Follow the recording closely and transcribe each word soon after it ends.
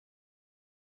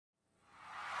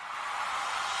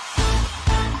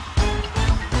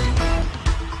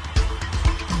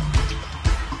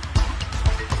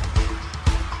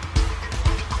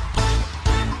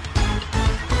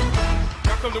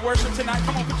worship tonight?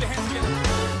 Come on, put your hands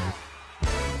together.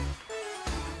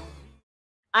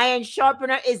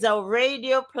 Ironsharpener is a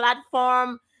radio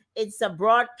platform. It's a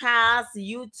broadcast,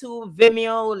 YouTube,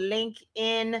 Vimeo,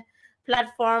 LinkedIn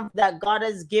platform that God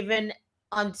has given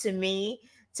unto me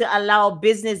to allow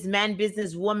businessmen,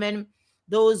 businesswomen,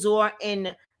 those who are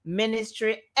in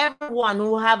ministry, everyone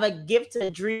who have a gift, a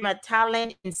dream, a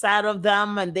talent inside of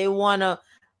them, and they want to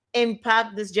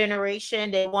impact this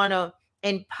generation. They want to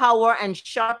empower and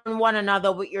sharpen one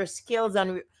another with your skills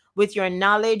and with your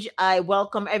knowledge. I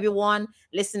welcome everyone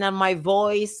listening to my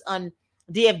voice on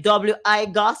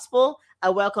DFWI Gospel. I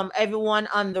welcome everyone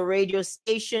on the radio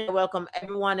station. I welcome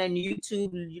everyone on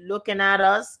YouTube looking at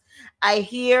us. I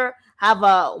have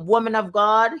a woman of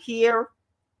God here,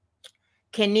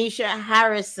 Kenisha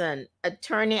Harrison,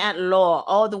 attorney at law,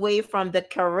 all the way from the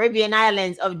Caribbean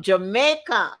islands of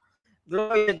Jamaica.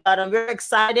 Glory to God. I'm very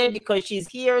excited because she's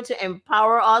here to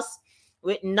empower us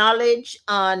with knowledge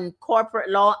on corporate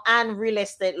law and real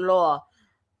estate law.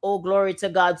 Oh, glory to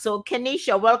God. So,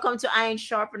 Kenisha, welcome to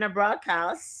Ironsharpener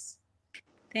Broadcast.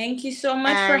 Thank you so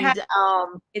much for having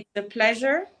me. It's a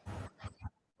pleasure.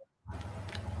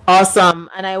 Awesome.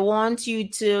 And I want you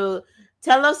to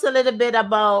tell us a little bit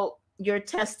about your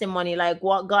testimony, like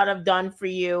what God have done for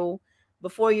you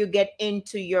before you get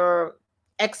into your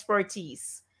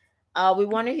expertise. We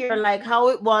want to hear like how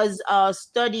it was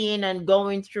studying and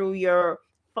going through your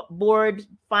board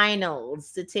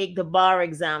finals to take the bar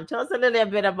exam. Tell us a little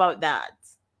bit about that.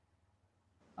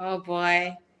 Oh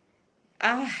boy.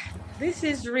 This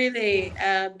is really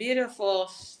a beautiful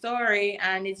story,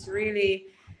 and it's really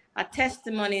a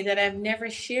testimony that I've never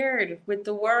shared with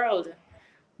the world.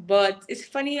 But it's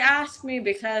funny you ask me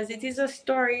because it is a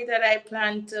story that I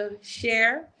plan to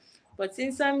share. But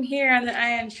since I'm here on the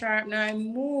Ironsharpener,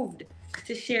 I'm moved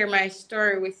to share my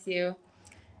story with you.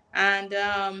 And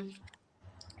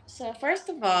so first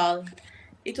of all,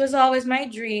 it was always my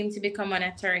dream to become an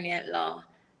attorney at law.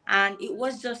 And it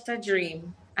was just a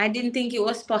dream. I didn't think it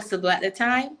was possible at the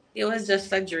time. It was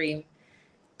just a dream.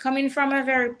 Coming from a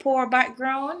very poor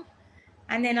background,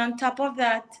 and then on top of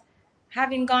that,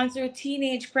 having gone through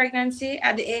teenage pregnancy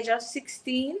at the age of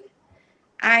 16,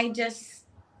 I just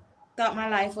thought my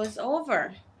life was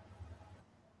over.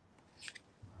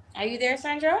 Are you there,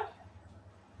 Sandra?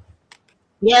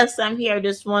 Yes, I'm here.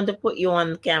 Just want to put you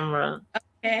on the camera.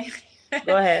 Okay.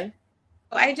 Go ahead.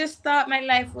 I just thought my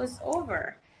life was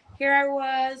over. Here I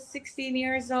was, 16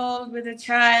 years old with a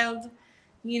child,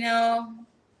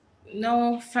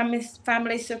 no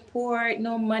family support,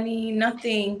 no money,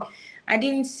 nothing. I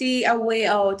didn't see a way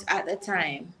out at the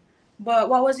time. But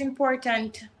what was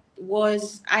important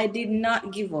was I did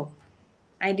not give up.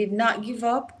 I did not give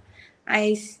up.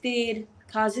 I stayed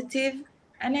positive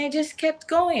and I just kept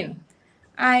going.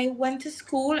 I went to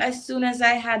school as soon as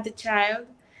I had the child,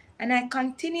 and I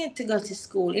continued to go to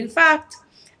school. In fact,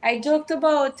 I joked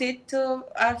about it to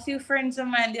a few friends of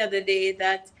mine the other day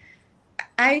that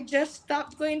I just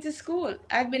stopped going to school.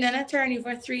 I've been an attorney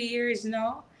for 3 years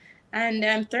now, and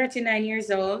I'm 39 years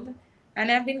old,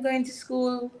 and I've been going to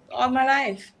school all my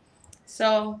life.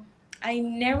 So I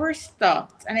never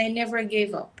stopped and I never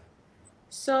gave up.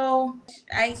 So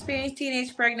I experienced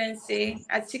teenage pregnancy.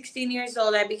 At 16 years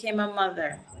old, I became a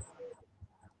mother.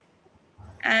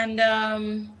 And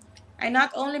I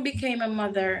not only became a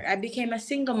mother, I became a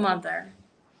single mother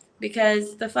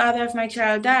because the father of my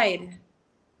child died.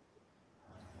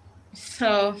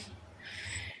 So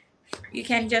you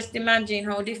can just imagine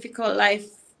how difficult life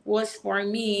was for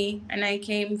me. And I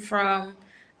came from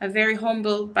a very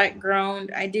humble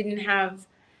background. I didn't have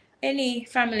any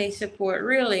family support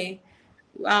really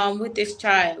with this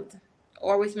child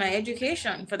or with my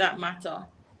education for that matter.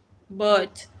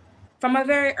 But from a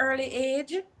very early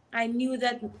age, I knew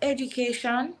that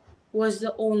education was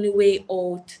the only way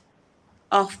out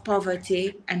of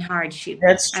poverty and hardship.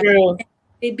 That's true.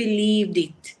 They believed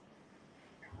it.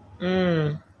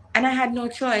 Mm. And I had no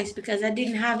choice because I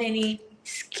didn't have any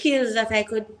skills that I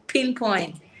could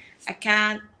pinpoint. I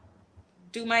can't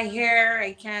do my hair,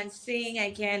 I can't sing,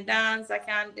 I can't dance, I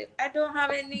don't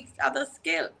have any other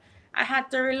skill. I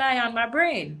had to rely on my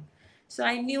brain. So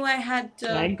I knew I had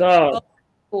to My God. go to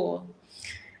school.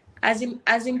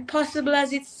 As impossible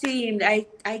as it seemed, I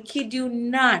kid you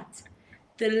not,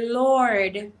 the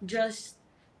Lord just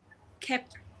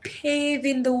kept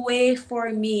paving the way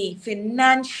for me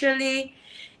financially,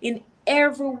 in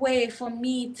every way for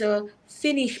me to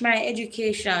finish my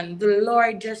education. The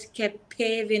Lord just kept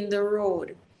paving the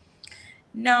road.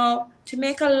 Now, to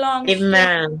make a long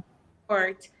story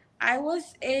short, I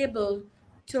was able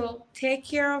to take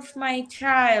care of my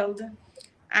child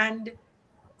and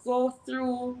go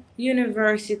through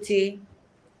university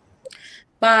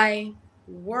by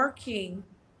working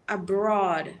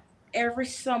abroad every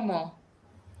summer.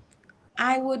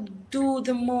 I would do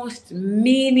the most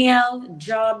menial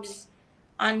jobs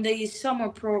on these summer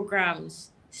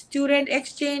programs, student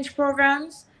exchange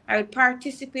programs. I would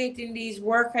participate in these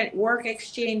work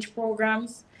exchange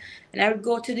programs, and I would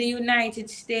go to the United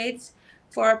States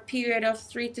for a period of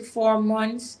 3 to 4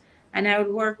 months, and I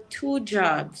would work 2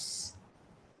 jobs,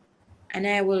 and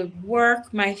I would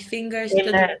work my fingers to the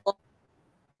Amen. bone.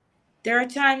 There are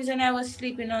times when I was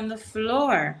sleeping on the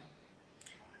floor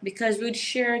because we'd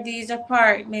share these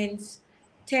apartments,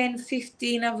 10,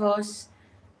 15 of us.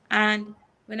 And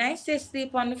when I say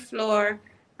sleep on the floor,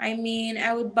 I mean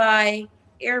I would buy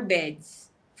air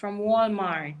beds from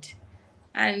Walmart.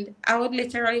 And I would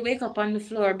literally wake up on the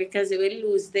floor because it would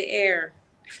lose the air.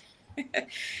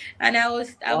 And I will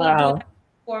do Wow. that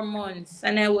for 4 months,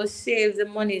 and I will save the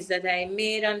monies that I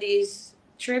made on these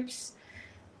trips.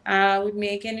 I would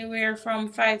make anywhere from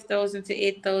 5,000 to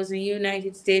 8,000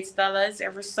 United States dollars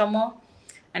every summer,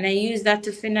 and I used that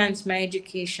to finance my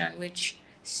education, which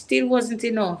still wasn't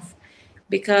enough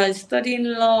because studying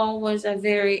law was a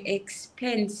very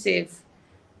expensive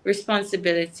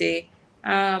responsibility.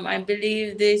 I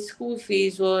believe the school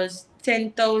fees was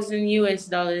 10,000 US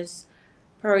dollars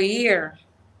per year.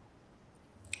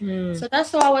 Mm. So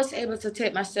that's how I was able to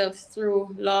take myself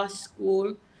through law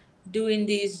school, doing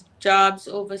these jobs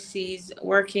overseas,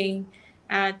 working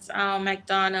at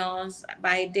McDonald's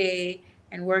by day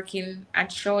and working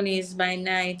at Shoney's by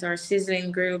night or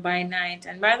Sizzling Grill by night.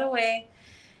 And by the way,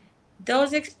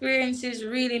 those experiences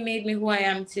really made me who I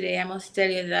am today. I must tell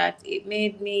you that it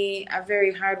made me a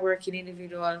very hardworking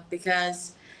individual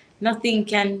because nothing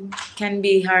can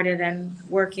be harder than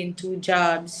working 2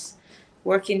 jobs,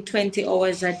 working 20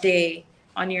 hours a day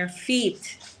on your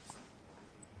feet.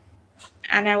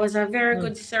 And I was a very Mm.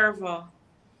 good server,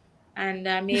 and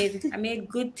I made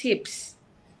good tips.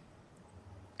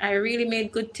 I really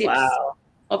made good tips. Wow.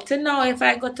 Up to now, if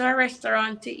I go to a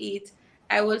restaurant to eat,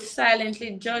 I will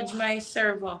silently judge my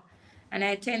server, and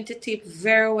I tend to tip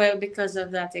very well because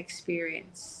of that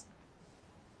experience.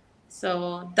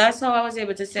 So that's how I was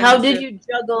able to send How did myself. you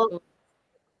juggle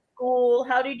school?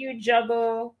 How did you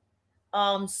juggle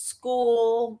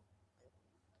school,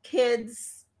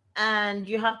 kids, and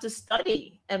you have to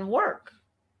study and work?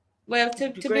 Well, The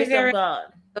to be grace of very,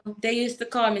 God. they used to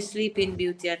call me Sleeping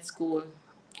Beauty at school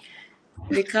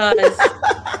because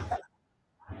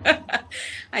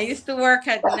I used to work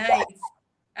at nights.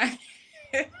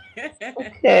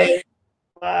 Okay.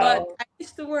 But Wow. I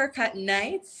used to work at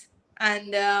nights,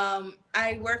 and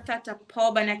I worked at a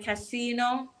pub and a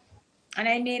casino, and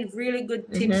I made really good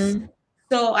tips. Mm-hmm.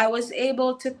 So I was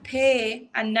able to pay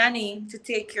a nanny to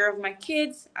take care of my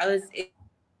kids. I was able to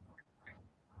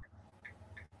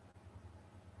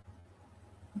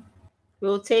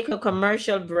We'll take a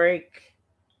commercial break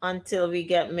until we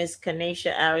get Miss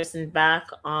Kenisha Harrison back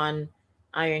on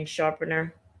Iron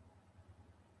Sharpener.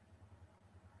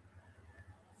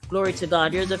 Glory to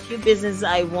God. There's a few businesses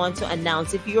I want to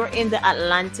announce. If you're in the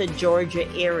Atlanta, Georgia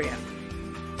area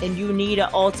and you need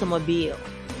an automobile,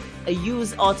 a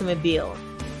used automobile,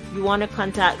 you want to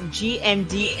contact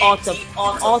GMD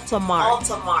Automart.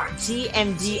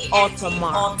 GMD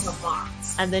Automart.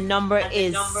 And the number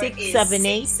is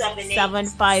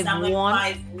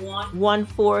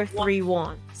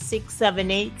 678-751-1431.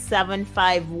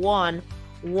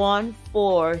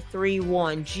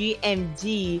 678-751-1431.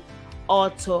 GMD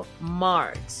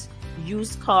Automart.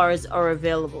 Used cars are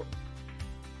available.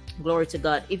 Glory to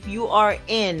God. If you are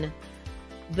in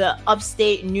the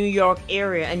upstate New York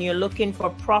area and you're looking for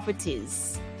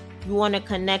properties, you want to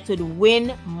connect with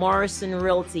Win Morrison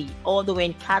Realty all the way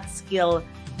in Catskill,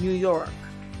 New York.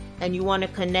 And you want to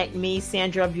connect me,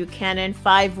 Sandra Buchanan,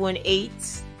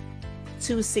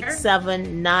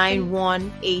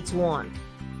 518-267-9181.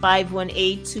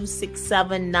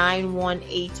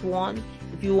 518-267-9181.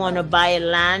 If you want to buy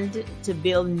land to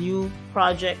build new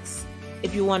projects,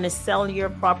 if you want to sell your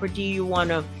property, you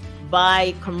want to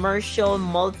buy commercial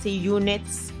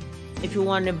multi-units, if you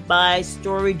want to buy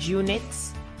storage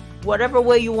units, whatever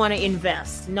way you want to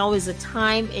invest, now is the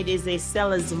time. It is a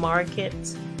seller's market.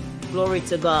 Glory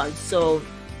to God. So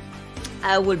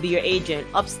I will be your agent.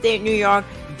 Upstate New York,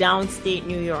 downstate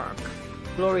New York.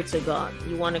 Glory to God.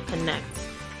 You want to connect.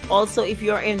 Also, if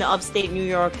you're in the upstate New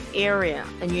York area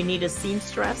and you need a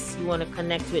seamstress, you want to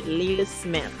connect with Leila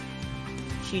Smith.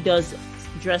 She does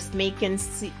dressmaking,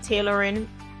 tailoring,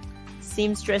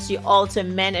 seamstress. She alter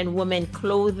men and women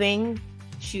clothing.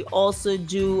 She also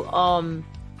do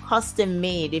custom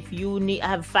made. If you need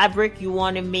have fabric, you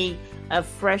want to make a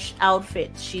fresh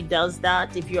outfit. She does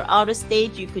that. If you're out of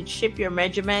state, you could ship your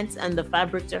measurements and the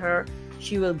fabric to her.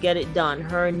 She will get it done.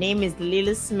 Her name is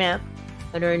Lila Smith,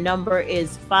 and her number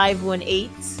is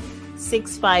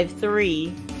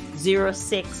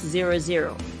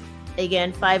 518-653-0600.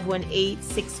 Again,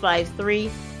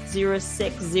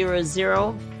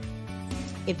 518-653-0600.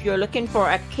 If you're looking for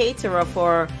a caterer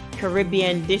for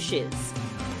Caribbean dishes,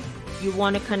 you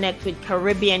want to connect with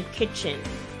Caribbean Kitchen,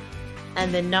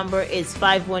 and the number is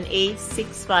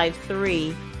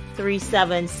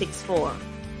 518-653-3764.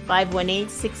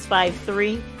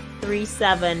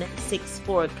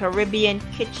 518-653-3764. Caribbean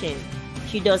Kitchen.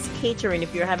 She does catering.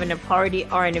 If you're having a party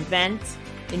or an event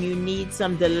and you need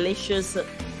some delicious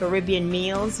Caribbean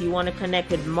meals, you want to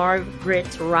connect with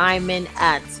Margaret Ryman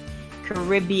at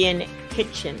Caribbean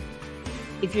Kitchen.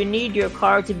 If you need your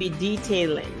car to be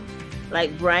detailing,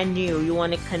 like brand new, you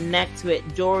want to connect with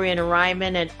Dorian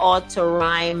Ryman at Auto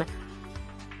Rhyme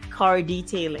Car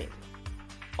Detailing.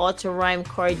 Auto Rhyme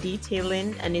Car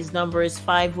Detailing, and his number is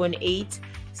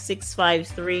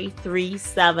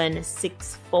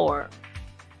 518-653-3764.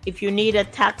 If you need a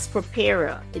tax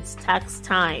preparer, it's tax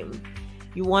time.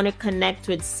 You want to connect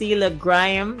with Celia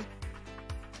Graham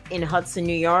in Hudson,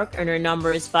 New York, and her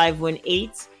number is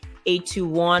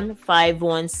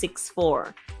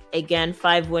 518-821-5164. Again,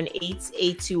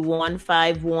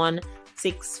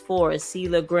 518-821-5164.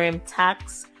 Celia Graham,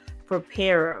 tax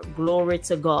preparer. Glory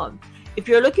to God. If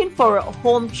you're looking for a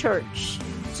home church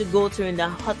to go to in the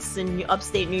Hudson,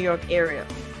 upstate New York area,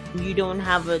 you don't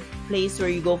have a place where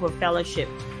you go for fellowship,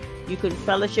 you could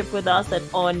fellowship with us at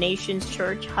All Nations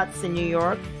Church, Hudson, New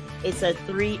York. It's at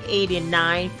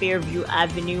 389 Fairview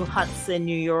Avenue, Hudson,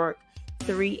 New York.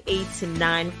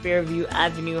 389 Fairview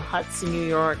Avenue, Hudson, New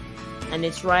York. And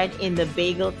it's right in the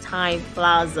Bagel Time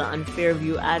Plaza on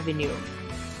Fairview Avenue.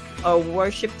 Our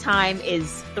worship time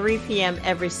is 3 p.m.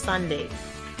 every Sunday.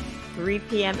 3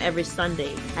 p.m. every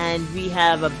Sunday. And we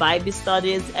have a Bible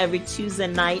studies every Tuesday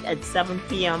night at 7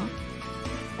 p.m.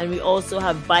 And we also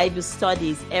have Bible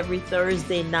studies every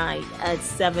Thursday night at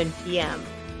 7 p.m.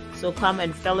 So come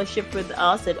and fellowship with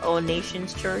us at All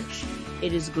Nations Church.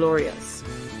 It is glorious.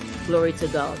 Glory to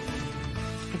God.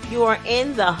 If you are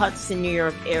in the Hudson, New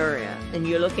York area and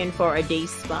you're looking for a day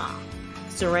spa,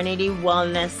 Serenity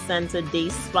Wellness Center Day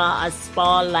Spa, a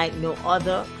spa like no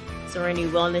other. Serenity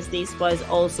Wellness Day Spa is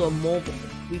also mobile.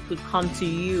 We could come to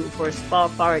you for spa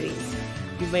parties.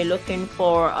 You may be looking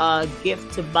for a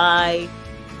gift to buy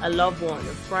a loved one,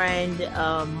 a friend,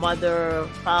 a mother,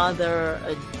 father,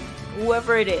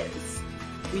 whoever it is.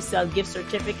 We sell gift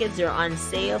certificates. They're on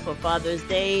sale for Father's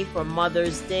Day, for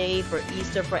Mother's Day, for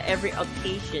Easter, for every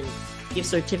occasion. Gift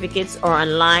certificates are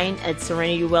online at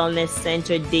Serenity Wellness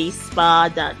Center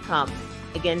DaySpa.com.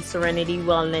 Again, Serenity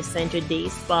Wellness Center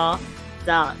DaySpa.com.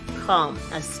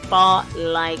 A spa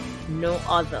like no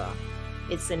other.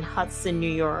 It's in Hudson,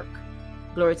 New York.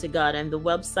 Glory to God. And the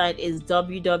website is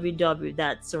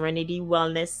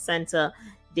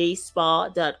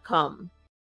www.serenitywellnesscenterdayspa.com.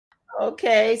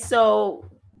 Okay, so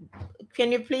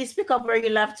can you please pick up where you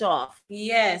left off?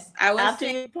 Yes, I was After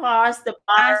saying, you passed the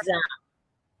bar exam.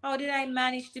 how did I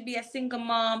manage to be a single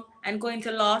mom and going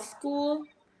to law school?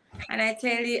 And I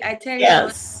tell you,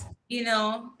 Yes.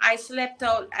 I slept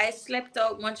out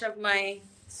much of my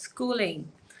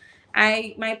schooling.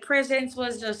 My presence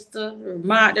was just to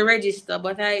mark the register,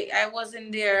 but I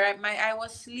wasn't there. I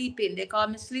was sleeping. They call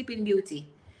me Sleeping Beauty,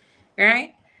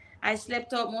 right? I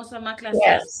slept out most of my classes.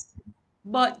 Yes.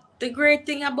 But the great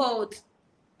thing about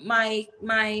my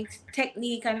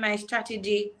technique and my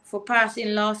strategy for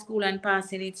passing law school and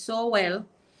passing it so well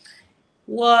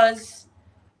was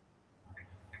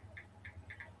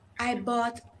I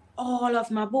bought all of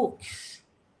my books.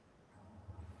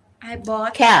 I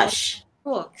bought Cash.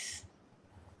 books.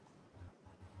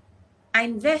 I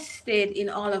invested in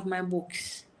all of my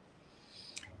books.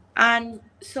 And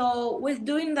so with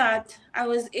doing that, I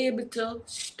was able to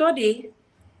study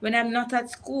when I'm not at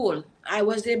school. I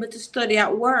was able to study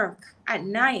at work, at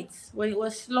nights. When it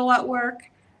was slow at work,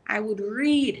 I would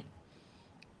read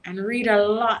and read a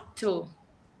lot too.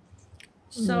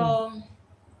 So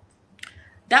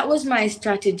that was my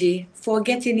strategy for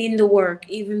getting in the work,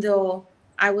 even though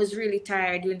I was really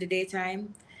tired during the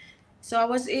daytime. So I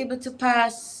was able to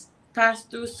pass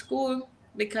through school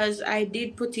because I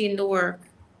did put in the work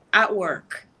at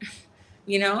work.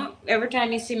 Every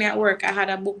time you see me at work, I had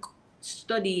a book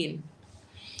studying.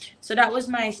 So that was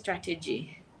my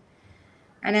strategy.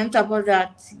 And on top of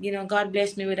that, God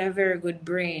blessed me with a very good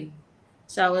brain.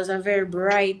 So I was a very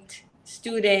bright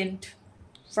student.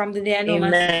 From the day I know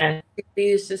myself, they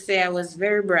used to say I was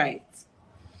very bright.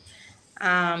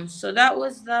 So that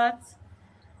was that.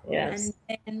 Yes.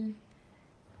 And then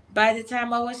by the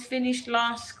time I was finished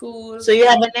law school, So you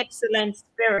I have was, an excellent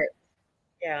spirit.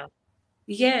 Yeah.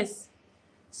 yes.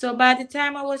 So by the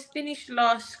time I was finished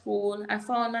law school, I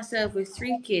found myself with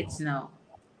 3 kids now.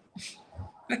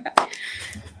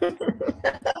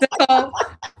 So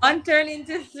one turned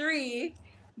into three,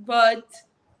 but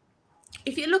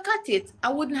if you look at it, I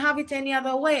wouldn't have it any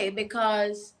other way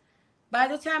because by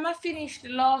the time I finished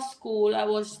law school, I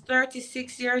was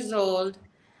 36 years old,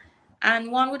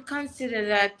 and one would consider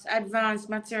that advanced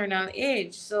maternal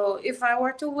age. So if I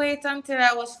were to wait until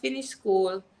I was finished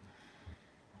school,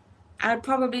 I'd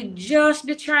probably just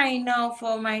be trying now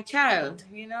for my child,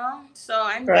 you know? So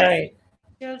I'm grateful Right.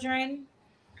 for children,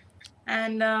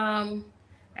 and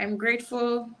I'm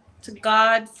grateful to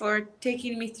God for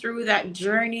taking me through that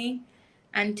journey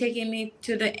and taking me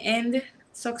to the end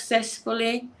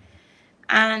successfully.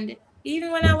 And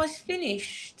even when I was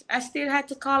finished, I still had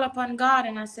to call upon God,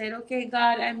 and I said, okay,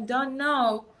 God, I'm done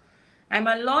now. I'm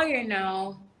a lawyer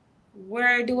now.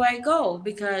 Where do I go?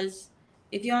 Because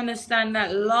if you understand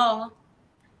that law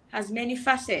has many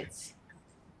facets,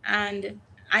 and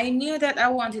I knew that I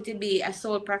wanted to be a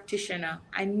sole practitioner.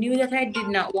 I knew that I did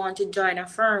not want to join a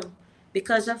firm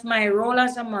because of my role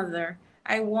as a mother.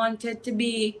 I wanted to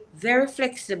be very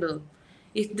flexible.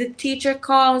 If the teacher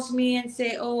calls me and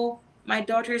say, "Oh, my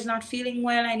daughter is not feeling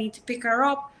well, I need to pick her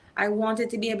up," I wanted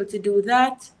to be able to do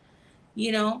that.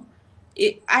 You know,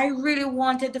 I really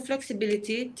wanted the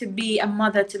flexibility to be a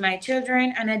mother to my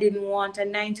children, and I didn't want a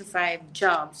 9 to 5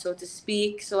 job, so to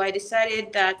speak. So I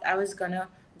decided that I was gonna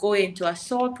go into a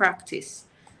sole practice.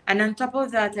 And on top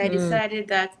of that, I Mm. decided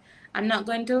that I'm not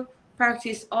going to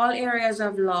practice all areas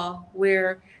of law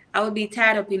where I would be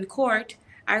tied up in court.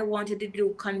 I wanted to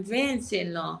do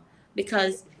conveyancing law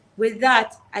because with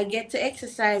that, I get to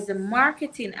exercise the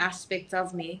marketing aspect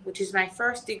of me, which is my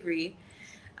first degree.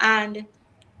 And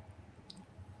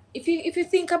if you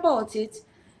think about it,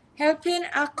 helping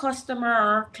a customer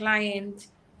or client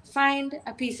find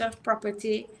a piece of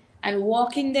property and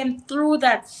walking them through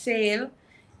that sale,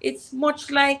 it's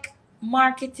much like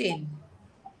marketing,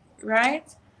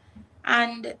 right?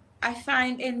 And I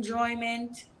find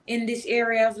enjoyment in this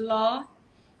area of law,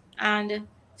 and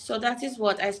so that is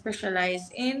what I specialize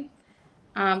in: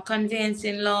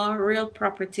 conveyancing law, real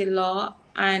property law,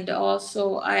 and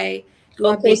also I do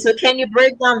a Okay, bit. so can you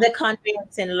break down the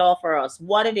conveyancing law for us?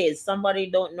 What it is? Somebody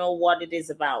don't know what it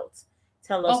is about.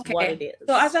 Tell us what it Okay.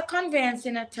 So as is. a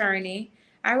conveyancing attorney,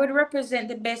 I would represent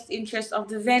the best interest of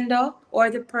the vendor or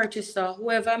the purchaser,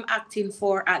 whoever I'm acting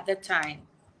for at the time,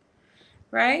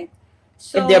 right?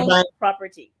 If they're So buying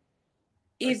property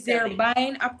or if they're selling.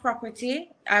 buying a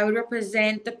property, I would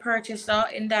represent the purchaser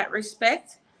in that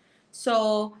respect.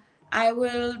 So I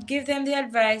will give them the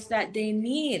advice that they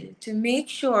need to make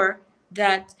sure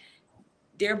that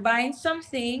they're buying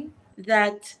something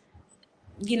that,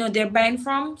 they're buying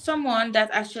from someone that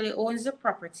actually owns the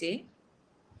property.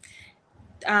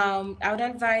 I would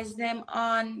advise them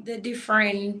on the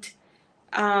different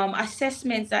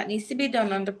assessments that needs to be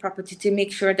done on the property to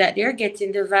make sure that they're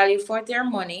getting the value for their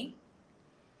money.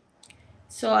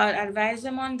 So I'll advise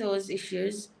them on those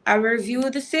issues. I'll review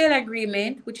the sale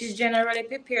agreement, which is generally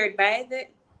prepared by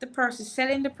the person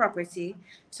selling the property.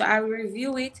 So I'll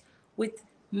review it with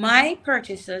my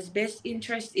purchaser's best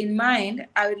interest in mind.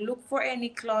 I would look for any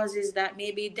clauses that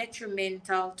may be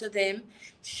detrimental to them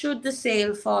should the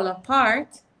sale fall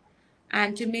apart,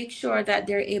 and to make sure that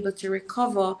they're able to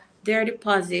recover their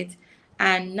deposit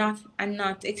and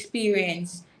not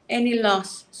experience any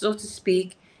loss, so to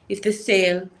speak, if the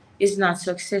sale is not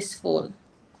successful.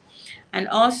 And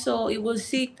also I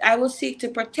will seek to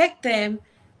protect them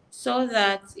so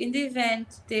that in the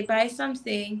event they buy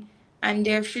something and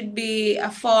there should be a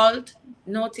fault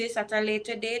notice at a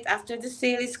later date after the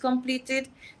sale is completed,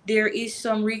 there is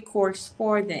some recourse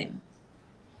for them.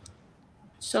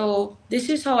 So this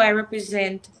is how I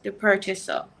represent the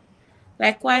purchaser.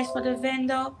 Likewise, for the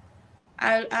vendor,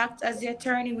 I'll act as the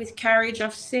attorney with carriage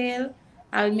of sale.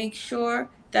 I'll make sure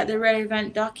that the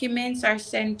relevant documents are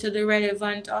sent to the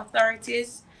relevant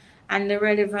authorities and the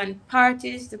relevant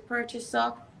parties, the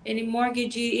purchaser, any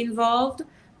mortgagee involved.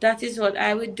 That is what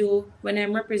I would do when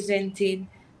I'm representing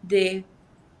the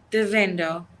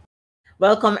vendor.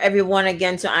 Welcome everyone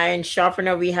again to Iron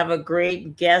Sharpener. We have a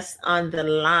great guest on the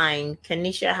line,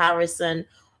 Kenisha Harrison,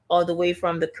 all the way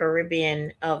from the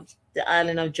Caribbean of the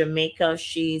island of Jamaica.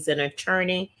 She's an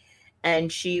attorney,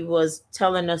 and she was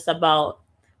telling us about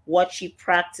what she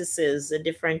practices, a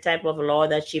different type of law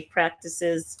that she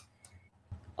practices.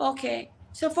 Okay.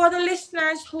 So for the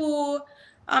listeners who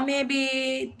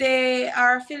Maybe they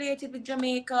are affiliated with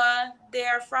Jamaica, they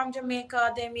are from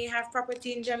Jamaica, they may have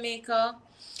property in Jamaica,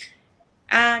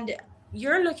 and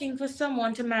you're looking for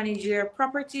someone to manage your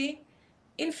property.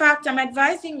 In fact, I'm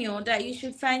advising you that you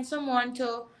should find someone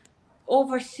to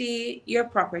oversee your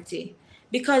property,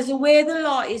 because the way the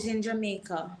law is in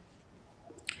Jamaica,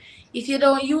 if you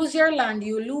don't use your land,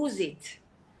 you lose it.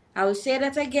 I will say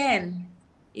that again.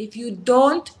 If you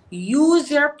don't use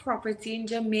your property in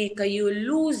Jamaica, you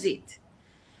lose it.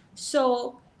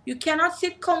 So you cannot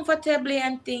sit comfortably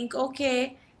and think,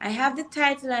 okay, I have the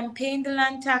title, I'm paying the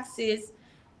land taxes,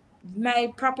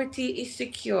 my property is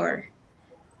secure.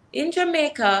 In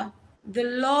Jamaica, the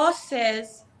law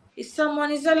says if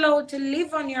someone is allowed to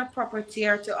live on your property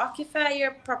or to occupy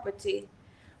your property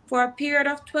for a period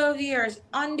of 12 years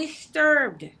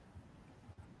undisturbed,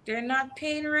 they're not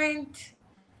paying rent,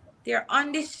 they're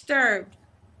undisturbed,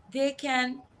 they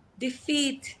can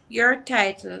defeat your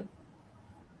title.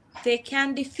 They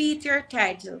can defeat your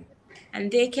title, and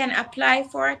they can apply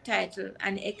for a title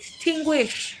and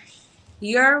extinguish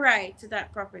your right to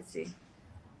that property.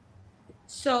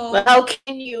 So, Well, how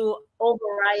can you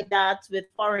override that with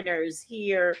foreigners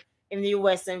here in the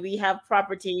US and we have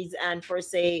properties and for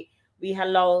say we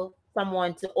allow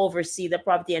someone to oversee the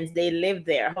property and they live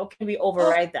there? How can we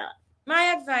override that?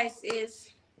 my advice is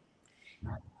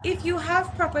if you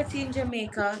have property in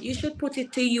Jamaica, you should put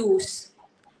it to use,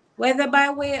 whether by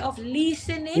way of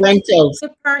leasing it Rentals. to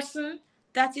the person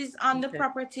that is on the Okay.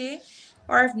 property,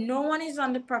 or if no one is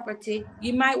on the property,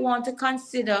 you might want to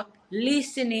consider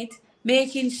leasing it,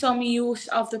 making some use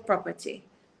of the property,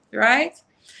 right?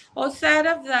 Outside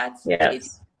of that, if you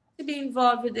Yes. want to be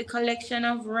involved with the collection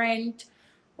of rent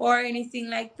or anything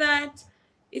like that,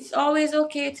 it's always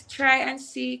okay to try and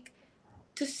seek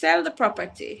to sell the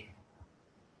property.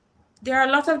 There are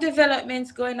a lot of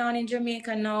developments going on in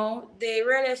Jamaica now. The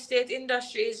real estate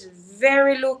industry is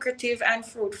very lucrative and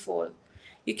fruitful.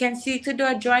 You can seek to do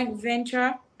a joint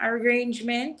venture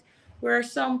arrangement where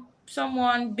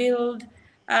someone build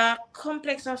a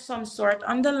complex of some sort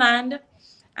on the land,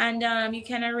 and you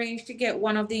can arrange to get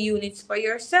one of the units for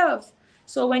yourself.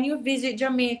 So when you visit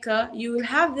Jamaica, you will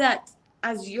have that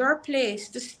as your place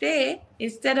to stay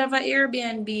instead of an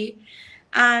Airbnb,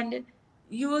 and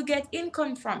you will get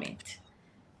income from it.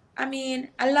 I mean,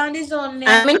 a land is only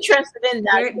I'm as interested in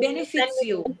where that. it Can you send benefits me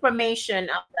the you. information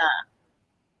of that?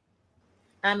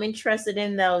 I'm interested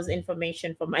in those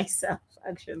information for myself,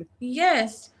 actually.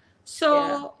 Yes. Yeah.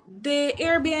 So the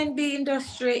Airbnb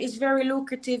industry is very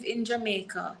lucrative in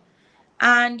Jamaica.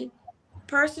 And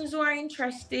persons who are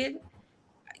interested,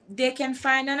 they can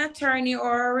find an attorney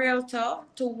or a realtor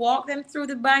to walk them through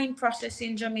the buying process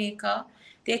in Jamaica.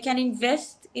 They can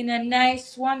invest in a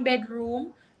nice one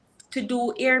bedroom to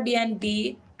do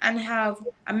Airbnb and have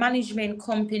a management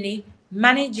company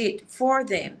manage it for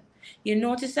them. You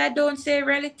notice I don't say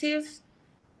relatives?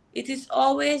 It is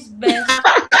always best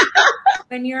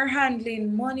when you're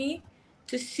handling money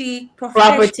to seek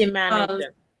Property professionals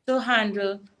manager. to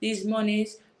handle these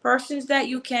monies, persons that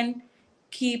you can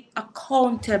keep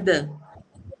accountable.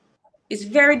 It's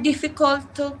very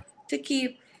difficult to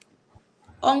keep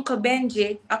Uncle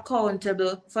Benji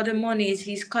accountable for the monies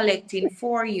he's collecting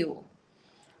for you,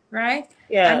 right?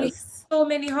 And you hear Yes. so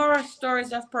many horror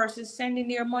stories of persons sending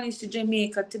their monies to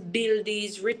Jamaica to build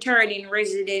these returning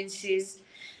residences,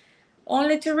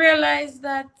 only to realize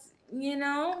that, you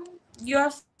know, you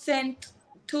have sent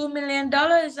 $2 million,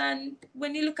 and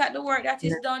when you look at the work that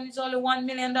is done, it's only $1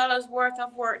 million worth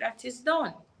of work that is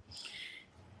done.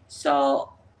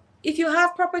 So if you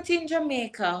have property in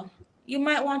Jamaica, you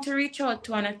might want to reach out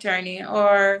to an attorney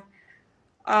or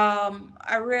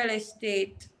a real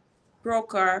estate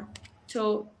broker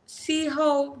to see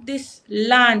how this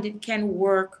land can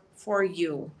work for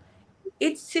you.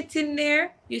 It's sitting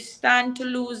there, you stand to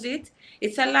lose it.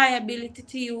 It's a liability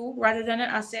to you rather than an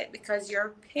asset, because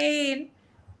you're paying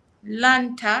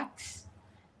land tax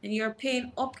and you're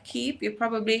paying upkeep. You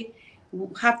probably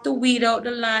have to weed out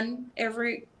the land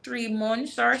every 3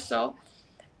 months or so.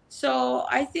 So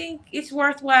I think it's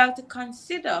worthwhile to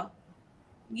consider,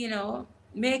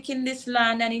 making this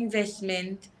land an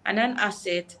investment and an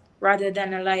asset rather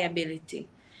than a liability.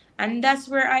 And that's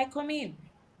where I come in.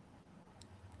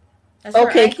 That's where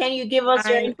Okay, I come can you give us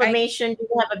your in. I information? Do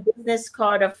you have a business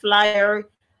card, a flyer,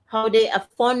 a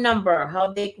phone number,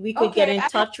 how we could get Okay, in I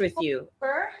have touch with a you?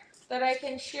 number that I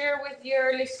can share with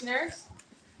your listeners.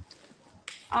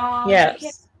 You can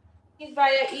Yes.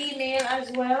 via email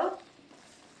as well.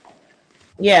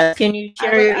 Yes. Can you I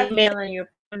share will your email and your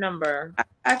phone number?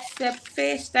 accept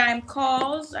FaceTime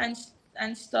calls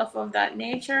and stuff of that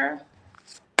nature.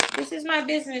 This is my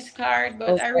business card,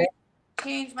 but I Okay. really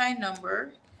changed my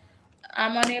number.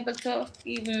 I'm unable to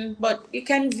even, but you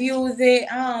can view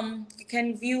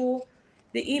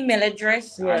the email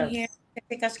address on here. Yes. You can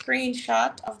take a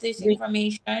screenshot of this We,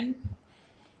 information.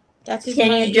 That is can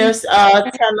my you email. just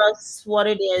tell us what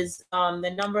it is?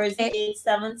 The number is Okay.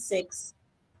 876.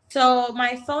 So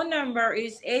my phone number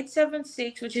is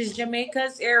 876, which is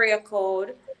Jamaica's area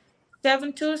code,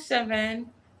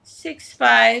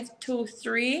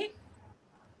 727-6523.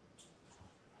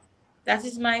 That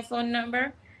is my phone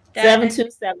number. That Seven and two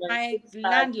seven my six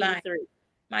five two landline. three.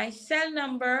 My cell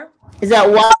number, Is that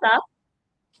WhatsApp?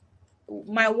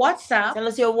 my WhatsApp. Tell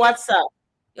us your WhatsApp.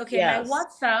 Okay, my Yes.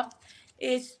 WhatsApp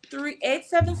is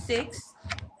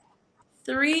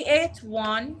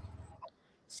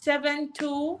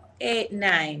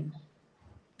 3876-381-7289.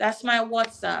 That's my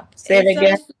WhatsApp. Say it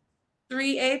again.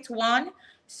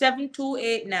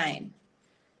 876-381-7289.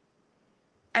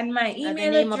 And my And the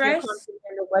email name of your address, company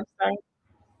and the website.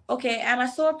 okay, I'm a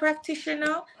sole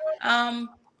practitioner. The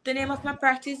name of my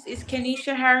practice is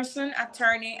Kenisha Harrison,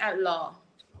 attorney at law.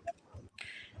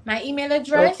 My email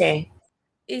address Okay.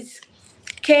 is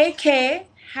kkharrisonlaw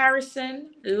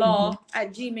Mhm.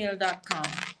 at gmail.com.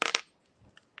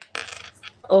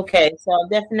 Okay. So I'll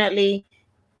definitely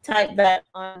type that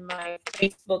on my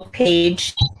Facebook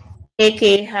page.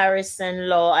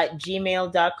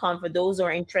 kkharrisonlaw@gmail.com for those who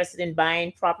are interested in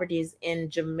buying properties in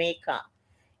Jamaica.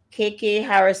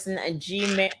 kkharrison at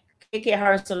gmail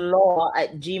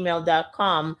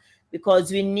kkharrisonlaw@gmail.com,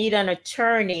 because we need an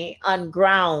attorney on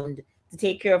ground to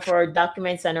take care of our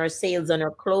documents and our sales and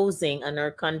our closing and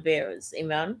our conveyors.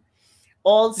 Amen.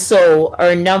 Also,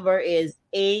 our number is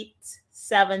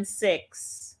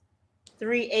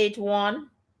 876-381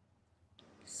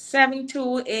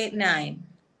 7289.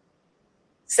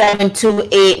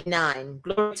 7289.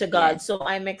 Glory to Yes. God. So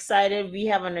I'm excited. We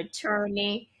have an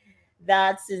attorney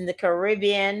that's in the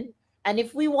Caribbean. And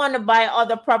if we want to buy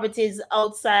other properties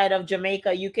outside of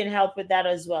Jamaica, you can help with that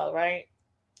as well, right?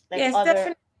 Like Yes, other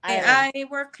definitely. islands. I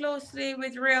work closely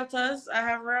with realtors. I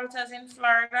have realtors in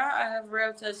Florida. I have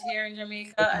realtors here in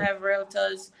Jamaica. I have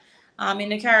realtors in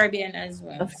the Caribbean as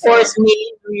well. Of So course, me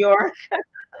in New York. New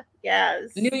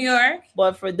Yes. York,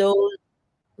 But for those,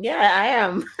 yeah, I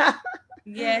am.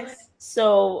 yes.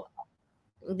 So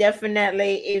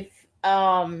definitely if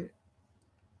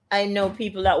I know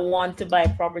people that want to buy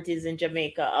properties in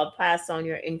Jamaica, I'll pass on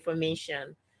your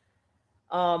information.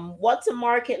 What's the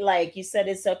market like? You said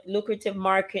it's a lucrative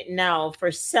market now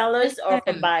for sellers or for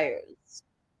Listen, buyers?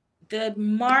 the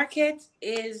market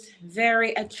is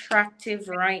very attractive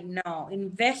right now.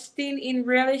 Investing in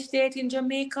real estate in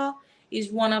Jamaica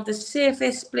is one of the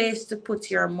safest place to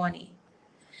put your money.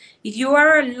 If you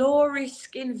are a low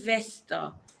risk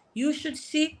investor, you should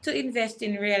seek to invest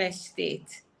in real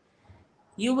estate.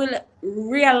 You will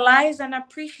realize an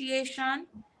appreciation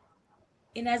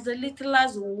in as little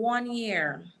as 1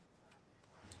 year.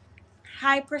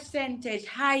 High percentage,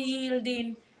 high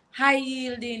yielding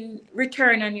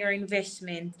return on your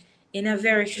investment in a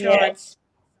very Yes. short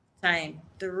time.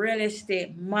 The real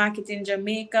estate market in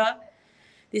Jamaica,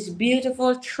 this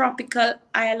beautiful tropical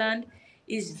island,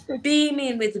 is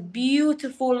beaming with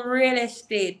beautiful real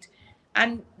estate.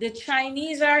 And the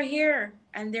Chinese are here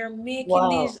and they're making Wow.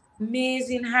 these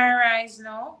amazing high rise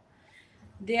now.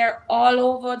 They're all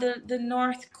over the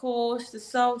north coast, the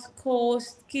south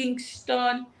coast,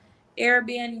 Kingston.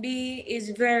 Airbnb is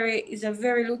a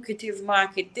very lucrative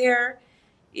market there.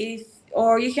 If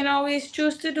or you can always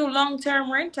choose to do long-term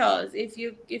rentals if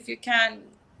you can,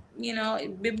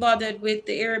 be bothered with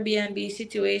the Airbnb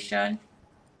situation.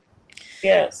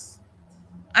 Yes.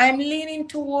 I'm leaning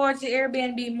towards the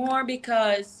Airbnb more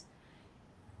because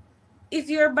if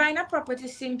you're buying a property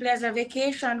simply as a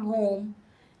vacation home,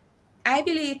 I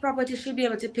believe property should be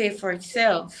able to pay for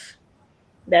itself.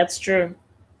 That's true.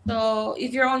 So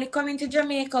if you're only coming to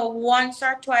Jamaica once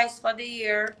or twice for the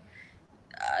year,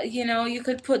 you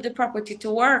could put the property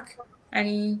to work,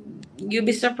 and you'll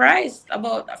be surprised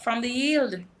about from the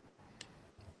yield.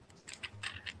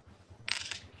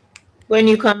 When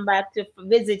you come back to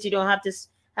visit, you don't have to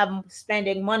have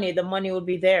spending money. The money will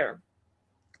be there.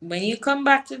 When you come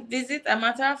back to visit, a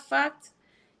matter of fact,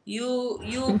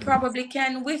 you probably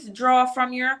can withdraw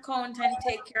from your account and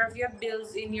take care of your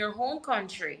bills in your home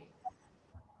country.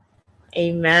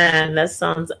 Amen. That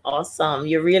sounds awesome.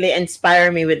 You really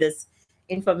inspire me with this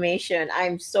information.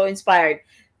 I'm so inspired.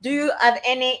 Do you have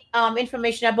any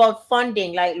information about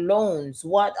funding, like loans?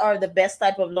 What are the best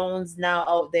type of loans now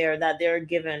out there that they're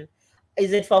given?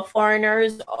 Is it for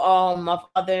foreigners of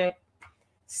other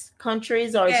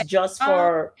countries, or it's Yeah. just Um,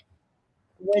 for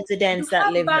You residents that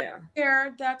have live banks there.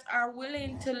 here that are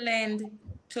willing to lend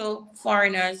to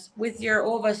foreigners with your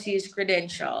overseas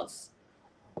credentials.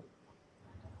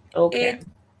 Okay. It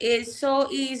is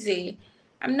so easy.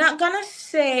 I'm not gonna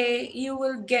say you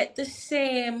will get the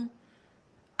same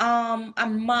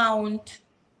amount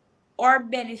or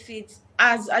benefits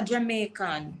as a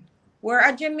Jamaican, where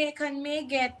a Jamaican may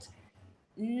get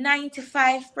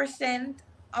 95%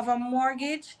 of a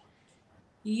mortgage,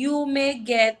 you may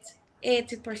get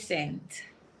 80%.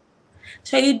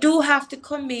 So you do have to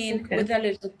come in Okay. with a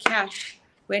little cash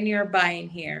when you're buying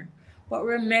here. But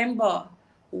remember,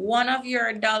 one of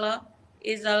your dollar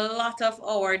is a lot of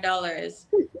our dollars.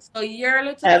 So your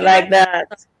little I cash like that.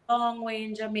 is a long way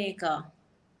in Jamaica.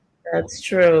 That's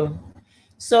true.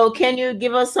 So can you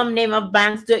give us some name of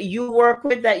banks that you work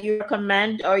with that you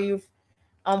recommend, or you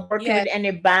working with Yes,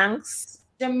 any banks?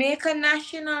 Jamaica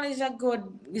National is a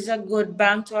good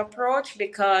bank to approach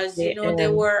because Yeah. they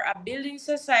were a building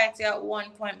society at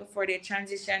one point before they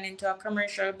transitioned into a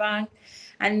commercial bank,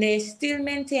 and they still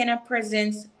maintain a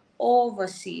presence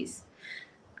overseas.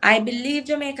 I believe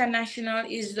Jamaica National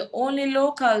is the only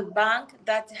local bank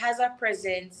that has a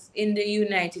presence in the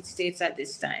United States at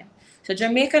this time. So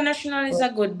Jamaica National is a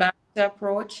good bank to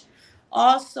approach.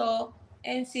 Also,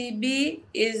 NCB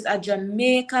is a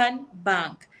Jamaican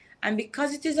bank. And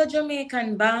because it is a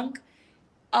Jamaican bank,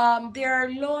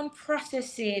 their loan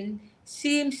processing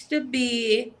seems to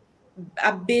be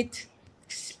a bit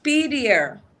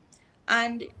speedier.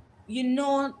 And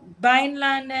buying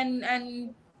land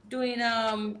and doing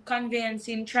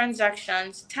conveyancing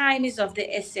transactions, time is of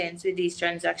the essence with these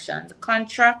transactions.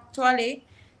 Contractually,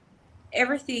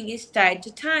 everything is tied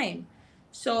to time.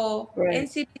 So Right.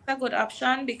 NCB is a good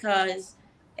option because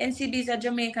NCB is a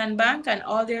Jamaican bank and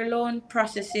all their loan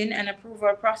processing and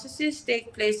approval processes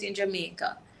take place in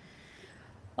Jamaica.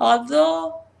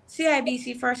 Although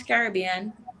CIBC First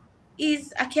Caribbean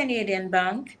is a Canadian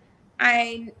bank,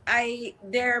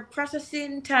 their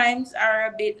processing times are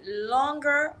a bit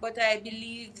longer, but I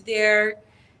believe their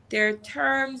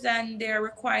terms and their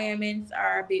requirements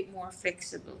are a bit more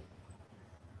flexible.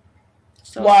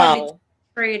 So something to Wow.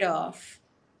 trade off.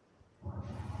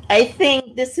 I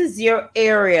think this is your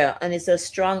area and it's a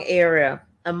strong area.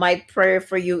 And my prayer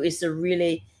for you is to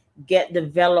really get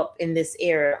developed in this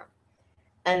area.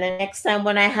 And the next time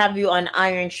when I have you on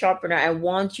Iron Sharpener, I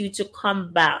want you to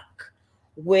come back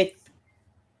with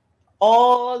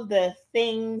all the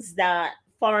things that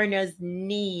foreigners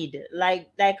need, like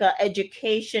a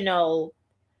educational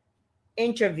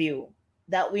interview,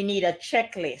 that we need a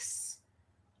checklist,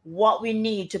 what we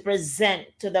need to present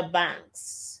to the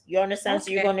banks. You understand?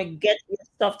 So you're Okay. going to get your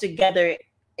stuff together,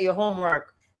 your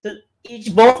homework. So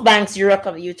both banks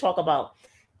you talk about.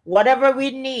 Whatever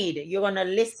we need, you're going to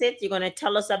list it. You're going to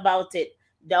tell us about it.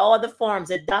 All the forms,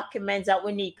 the documents that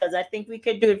we need, because I think we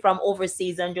could do it from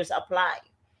overseas and just apply.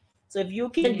 So if you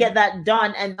can Yeah. get that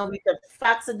done, and then we could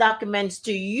fax the documents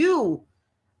to you,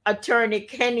 Attorney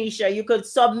Kenisha, you could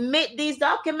submit these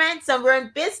documents and we're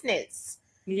in business.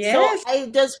 So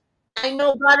Yes. I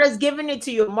know God has given it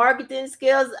to you. Marketing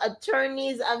skills,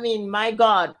 attorneys. I mean, my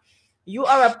God, you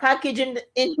are a package in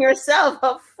yourself,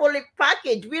 a fully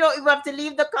packaged. We don't even have to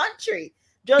leave the country.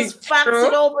 Just fax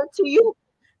it True. over to you,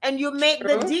 and you make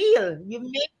the True. deal.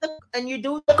 And you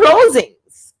do the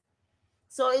closings.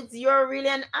 So you're really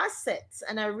an asset,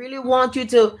 and I really want you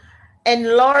to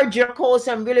enlarge your course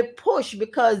and really push,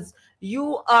 because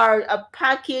you are a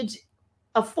package,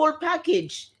 a full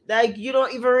package. Like, you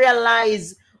don't even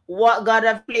realize what God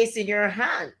have placed in your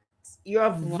hands. You're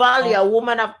a value, Wow. a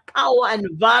woman of power and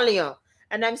value.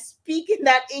 And I'm speaking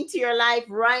that into your life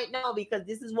right now, because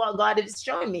this is what God is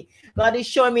showing me. God is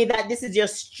showing me that this is your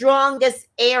strongest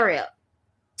area,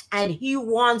 and he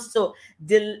wants to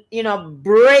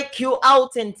break you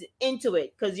out into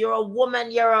it, because you're a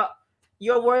woman,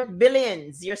 you're worth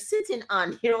billions, you're sitting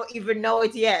on, you don't even know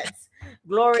it yet.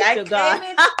 Glory I to God.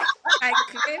 claim it. I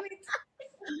claim it.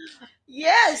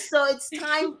 Yes, so it's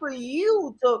time for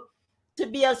you to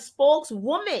be a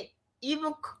spokeswoman.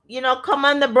 Even, come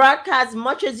on the broadcast as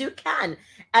much as you can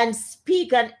and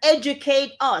speak and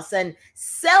educate us and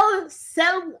sell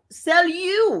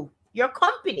your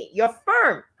company, your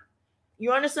firm.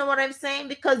 You understand what I'm saying?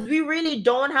 Because we really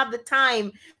don't have the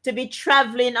time to be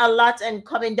traveling a lot and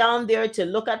coming down there to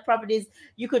look at properties.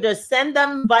 You could just send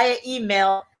them via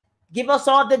email, give us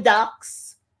all the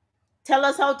docs, tell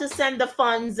us how to send the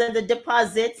funds and the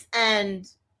deposits, and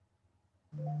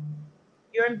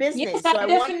you're in Yes, business. So I I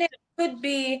want definitely could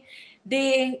be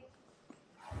the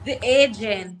the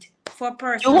agent for you,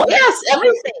 persons. yes,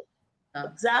 everything.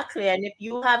 Exactly. And if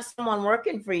you have someone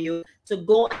working for you to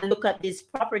go and look at these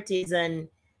properties and,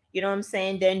 you know what I'm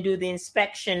saying, then do the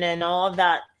inspection and all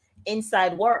that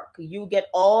inside work, you get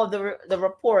all the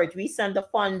report. We send the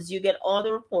funds, you get all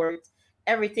the reports,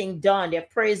 everything done, the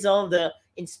appraisal, the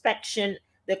inspection,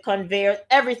 the conveyor,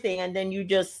 everything. And then you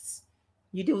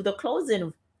do the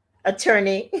closing,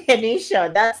 attorney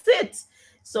Kenisha. That's it.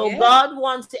 So Yeah. God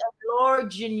wants to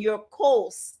enlarge in your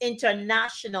coast,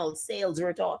 international sales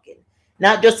we're talking,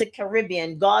 not just the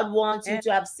Caribbean. God wants you Yeah.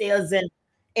 to have sales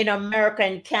in America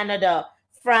and Canada,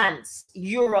 France,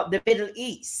 Europe, the Middle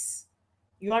East.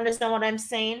 You understand what I'm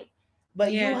saying?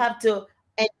 But Yeah.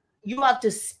 you have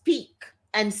to speak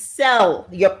and sell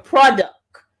your product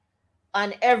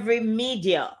on every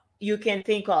media you can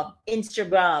think of,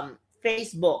 Instagram,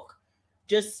 Facebook.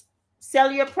 Just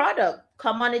sell your product.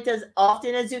 Come on it as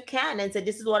often as you can and say,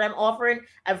 this is what I'm offering.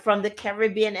 I'm from the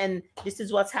Caribbean and this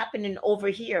is what's happening over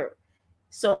here.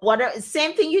 So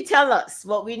same thing you tell us,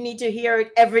 but we need to hear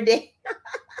it every day.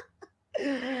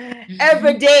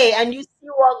 Every day, and you see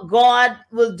what God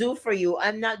will do for you.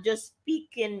 I'm not just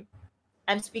speaking,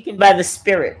 I'm speaking by the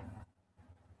Spirit.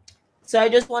 So I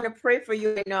just want to pray for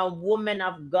you right now, woman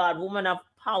of God, woman of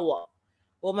power,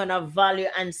 woman of value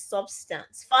and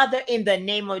substance. Father, in the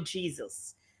name of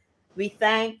Jesus, we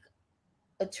thank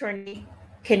Attorney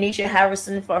Kenisha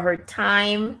Harrison for her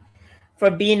time,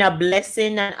 for being a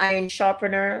blessing and iron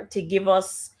sharpener to give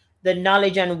us the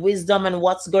knowledge and wisdom and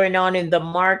what's going on in the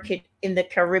market in the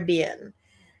Caribbean.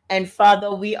 And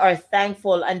Father, we are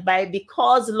thankful. And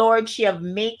because, Lord, she have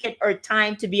made it her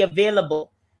time to be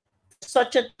available,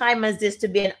 such a time as this, to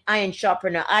be an iron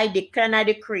sharpener, I declare and I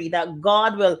decree that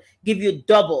God will give you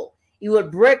double. He will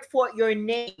break forth your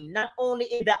name, not only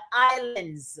in the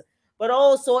islands, but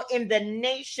also in the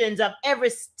nations of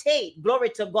every state. Glory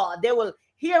to God. They will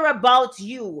hear about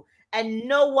you and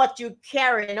know what you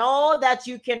carry and all that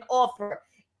you can offer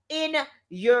in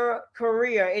your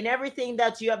career, in everything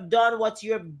that you have done, what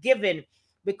you have given,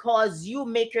 because you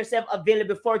make yourself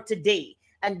available for today.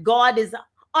 And God is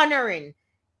honoring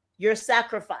your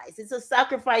sacrifice. It's a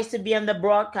sacrifice to be on the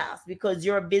broadcast because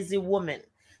you're a busy woman.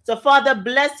 So Father,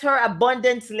 bless her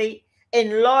abundantly,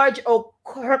 enlarge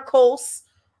her coast,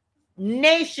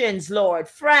 nations, Lord,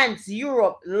 France,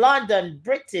 Europe, London,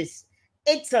 British,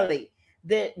 Italy,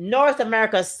 the North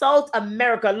America, South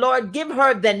America. Lord, give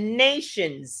her the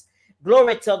nations.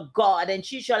 Glory to God. And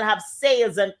she shall have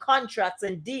sales and contracts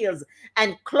and deals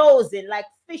and closing like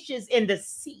fishes in the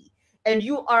sea. And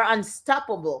you are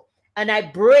unstoppable. And I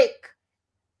break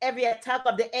every attack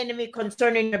of the enemy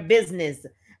concerning your business.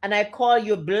 And I call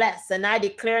you blessed. And I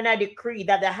declare and I decree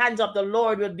that the hands of the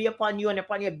Lord will be upon you and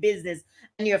upon your business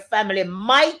and your family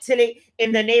mightily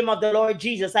in the name of the Lord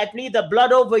Jesus. I plead the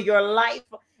blood over your life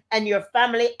and your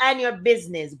family and your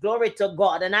business. Glory to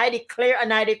God. And I declare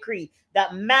and I decree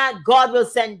that God will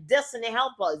send destiny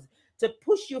helpers to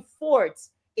push you forth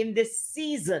in this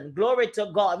season. Glory to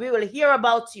God. We will hear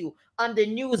about you on the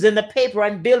news, in the paper,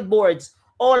 and billboards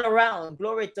all around.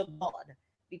 Glory to God,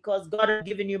 because God has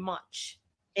given you much.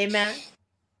 Amen.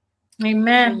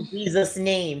 Amen. In Jesus'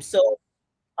 name. So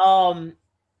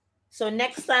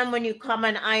next time when you come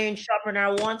an iron sharpener,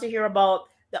 I want to hear about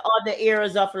the other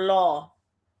areas of law,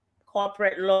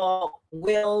 corporate law,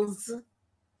 wills,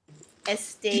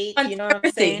 estate, you know what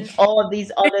I'm saying? All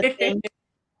these other things.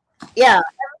 Yeah,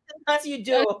 everything that you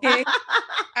do. Okay.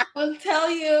 I will tell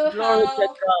you Glory to how.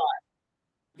 God.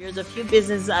 There's a few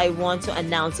businesses I want to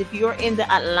announce. If you're in the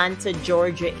Atlanta,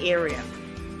 Georgia area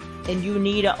and you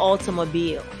need an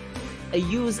automobile, a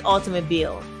used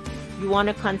automobile, you want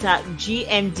to contact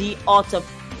GMD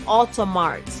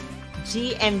Automart,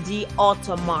 GMD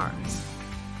Automart.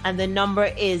 And the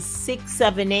number is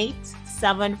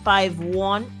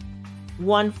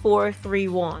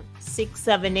 678-751-1431.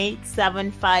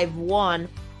 678-751-1431.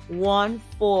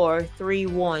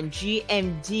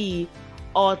 GMD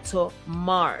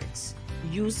Automart.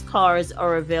 Used cars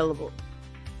are available.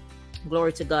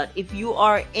 Glory to God. If you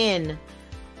are in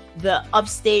the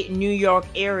upstate New York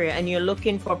area and you're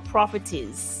looking for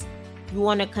properties, you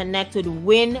want to connect with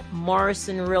Win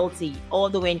Morrison Realty all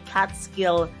the way in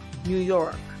Catskill, New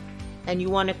York. And you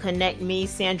want to connect me,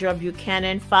 Sandra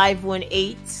Buchanan,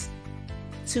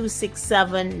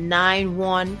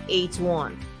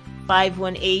 518-267-9181.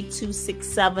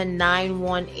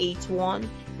 518-267-9181.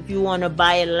 If you want to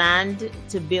buy land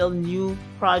to build new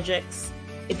projects,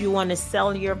 if you want to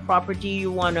sell your property,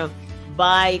 you want to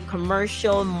buy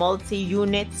commercial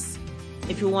multi-units,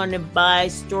 if you want to buy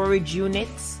storage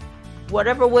units,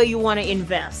 whatever way you want to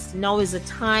invest, now is the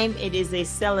time. It is a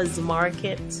seller's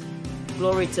market.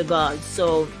 Glory to God.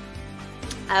 So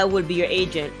I will be your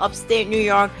agent. Upstate New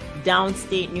York,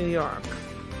 downstate New York.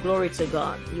 Glory to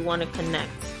God. You want to connect.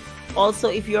 Also,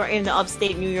 if you're in the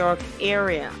upstate New York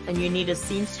area and you need a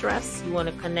seamstress, you want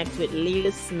to connect with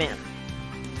Leila Smith.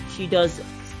 She does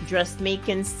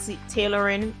dressmaking,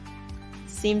 tailoring,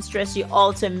 seamstress. She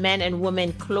alter men and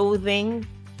women clothing.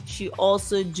 She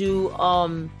also do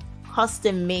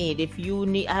custom made. If you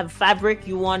have fabric,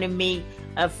 you want to make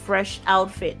a fresh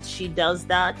outfit, she does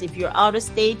that. If you're out of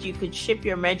state, you could ship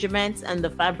your measurements and the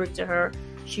fabric to her.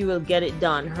 She will get it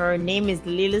done. Her name is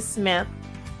Leila Smith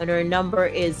and her number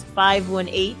is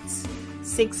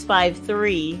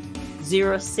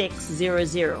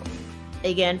 518-653-0600.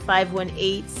 Again,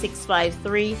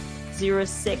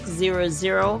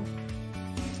 518-653-0600.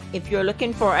 If you're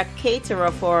looking for a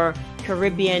caterer for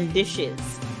Caribbean dishes,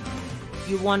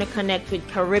 you want to connect with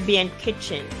Caribbean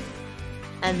Kitchen,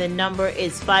 and the number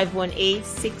is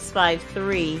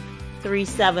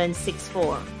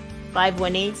 518-653-3764.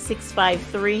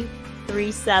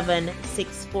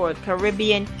 518-653-3764.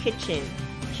 Caribbean Kitchen.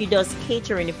 She does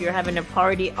catering. If you're having a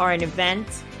party or an event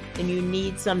and you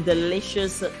need some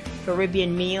delicious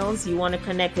Caribbean meals, you want to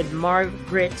connect with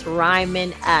Margaret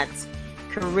Ryman at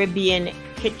Caribbean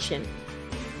Kitchen.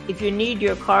 If you need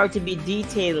your car to be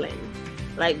detailing,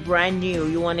 like brand new,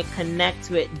 you want to connect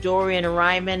with Dorian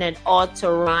Ryman and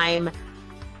Auto Rhyme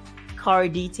Car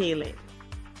Detailing.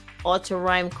 Auto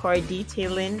Rhyme Car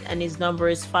Detailing, and his number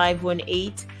is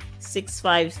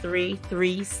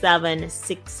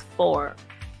 518-653-3764.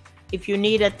 If you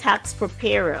need a tax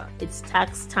preparer, it's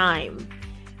tax time.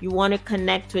 You want to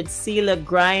connect with Celia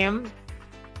Graham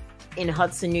in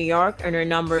Hudson, New York, and her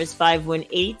number is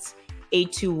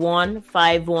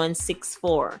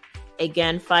 518-821-5164.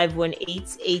 Again,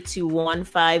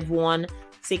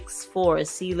 518-821-5164.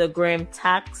 Celia Graham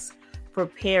Tax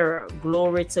Preparer.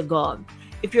 Glory to God.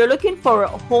 If you're looking for a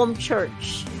home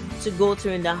church to go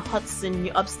to in the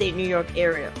Hudson, upstate New York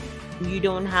area, you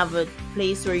don't have a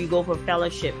place where you go for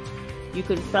fellowship, you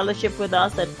could fellowship with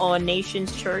us at All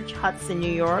Nations Church, Hudson,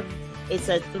 New York. It's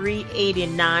at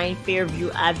 389 Fairview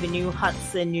Avenue,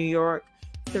 Hudson, New York.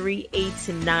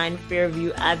 389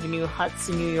 Fairview Avenue,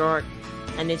 Hudson, New York.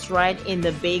 And it's right in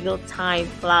the Bagel Time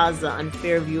Plaza on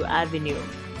Fairview Avenue.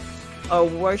 Our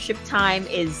worship time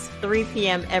is 3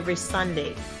 p.m. every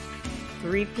Sunday.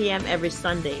 3 p.m. every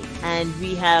Sunday. And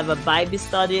we have a Bible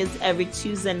studies every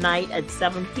Tuesday night at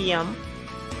 7 p.m.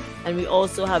 And we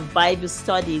also have Bible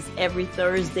studies every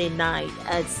Thursday night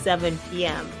at 7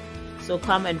 p.m. So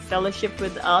come and fellowship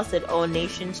with us at All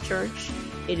Nations Church.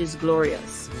 It is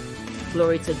glorious.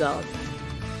 Glory to God.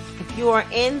 If you are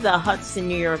in the Hudson,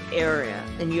 New York area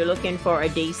and you're looking for a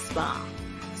day spa,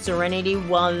 Serenity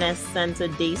Wellness Center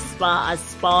Day Spa, a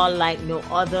spa like no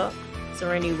other.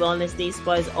 Serenity Wellness Day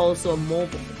Spa is also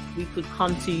mobile. We could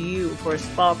come to you for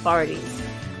spa parties.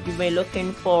 You may be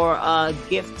looking for a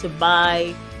gift to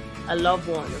buy a loved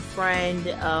one, a friend,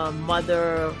 a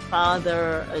mother,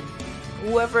 father,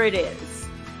 whoever it is.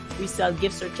 We sell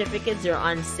gift certificates. They're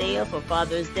on sale for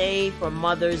Father's Day, for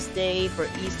Mother's Day, for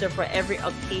Easter, for every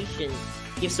occasion.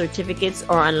 Gift certificates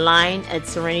are online at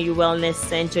Serenity Wellness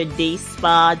Center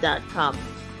DaySpa.com.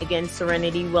 Again,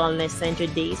 Serenity Wellness Center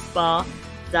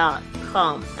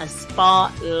DaySpa.com. A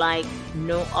spa like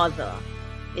no other.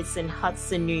 It's in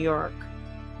Hudson, New York.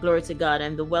 Glory to God.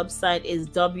 And the website is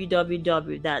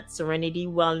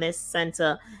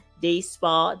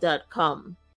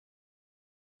www.serenitywellnesscenterdayspa.com.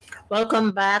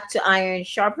 Welcome back to Iron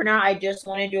Sharpener. I just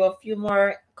want to do a few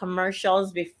more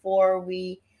commercials before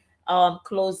we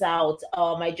close out.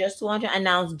 I just want to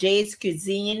announce Jay's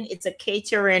Cuisine. It's a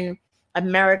catering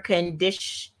American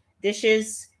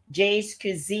dishes. Jay's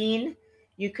Cuisine.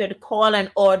 You could call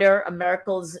and order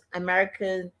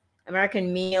American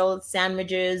meals,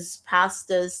 sandwiches,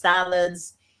 pastas,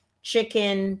 salads,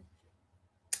 chicken.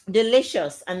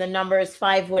 Delicious. And the number is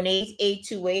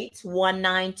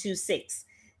 518-828-1926.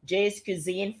 Jay's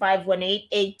Cuisine,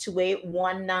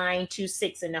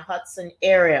 518-828-1926 in the Hudson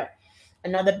area.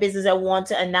 Another business I want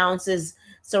to announce is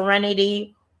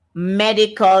Serenity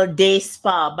Medical Day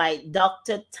Spa by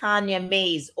Dr. Tanya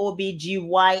Mays,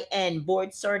 OBGYN,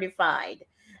 board certified,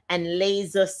 and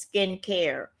laser skin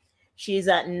care. She's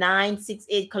at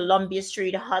 968 Columbia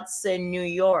Street, Hudson, New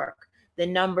York. The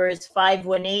number is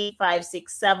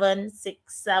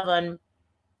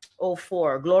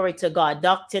 518-567-6704. Glory to God.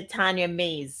 Dr. Tanya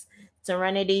Mays,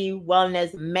 Serenity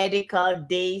Wellness Medical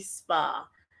Day Spa,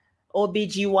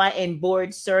 OBGYN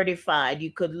board certified.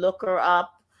 You could look her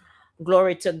up.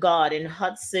 Glory to God, in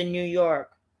Hudson, New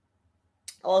York.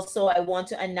 Also, I want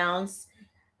to announce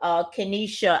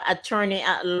Kenisha, attorney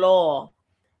at law.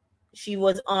 She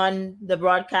was on the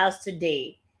broadcast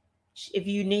today. If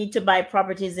you need to buy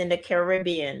properties in the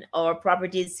Caribbean or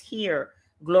properties here,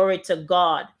 glory to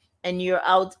God, and you're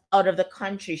out of the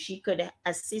country, she could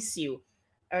assist you.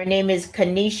 Her name is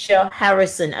Kenisha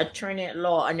Harrison, attorney at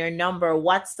law, and her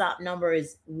WhatsApp number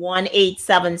is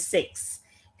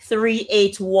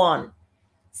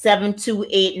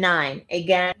 1-876-381-7289.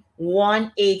 Again,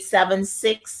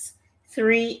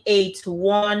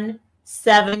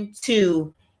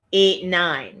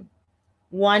 1-876-381-7289.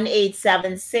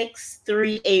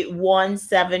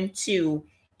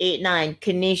 1-876-381-7289.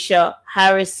 Kenisha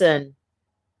Harrison,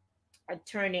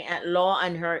 attorney at law,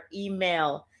 and her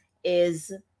email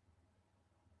is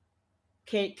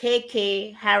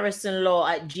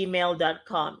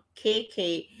kkharrisonlaw@gmail.com.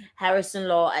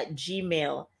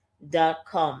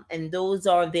 kkharrisonlaw@gmail.com. And those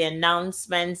are the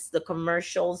announcements, the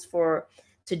commercials for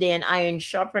today in Iron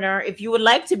Sharpener. If you would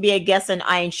like to be a guest on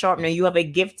Iron Sharpener, you have a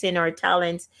gifting or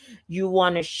talent you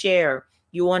want to share,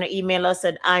 you want to email us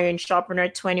at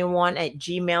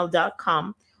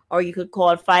ironsharpener21@gmail.com, or you could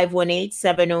call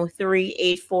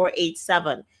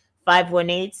 518-703-8487.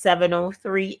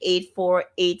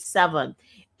 518-703-8487.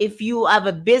 If you have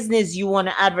a business you want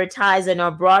to advertise in our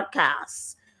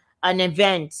broadcast, an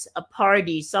event, a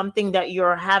party, something that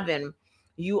you're having,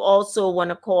 you also want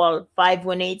to call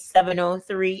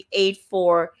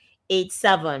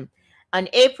 518-703-8487. On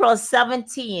April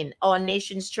 17, our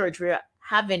Nation's Church, we're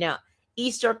having a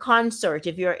Easter concert.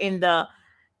 If you're in the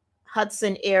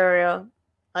Hudson area,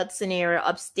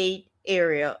 upstate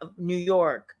area of New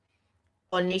York,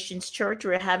 on Nation's Church,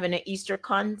 we're having an Easter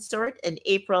concert on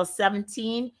April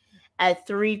 17 at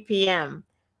 3 p.m.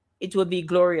 It will be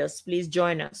glorious. Please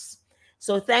join us.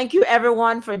 So thank you,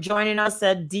 everyone, for joining us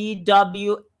at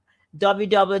DFWI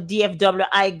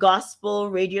Gospel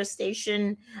Radio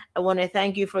Station. I want to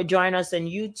thank you for joining us on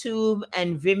YouTube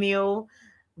and Vimeo.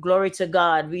 Glory to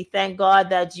God. We thank God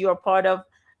that you're part of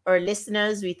our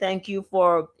listeners. We thank you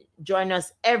for joining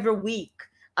us every week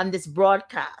on this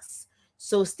broadcast.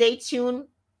 So stay tuned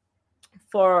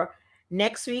for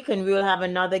next week, and we will have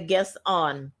another guest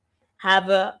on. Have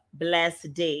a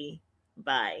blessed day.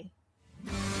 Bye.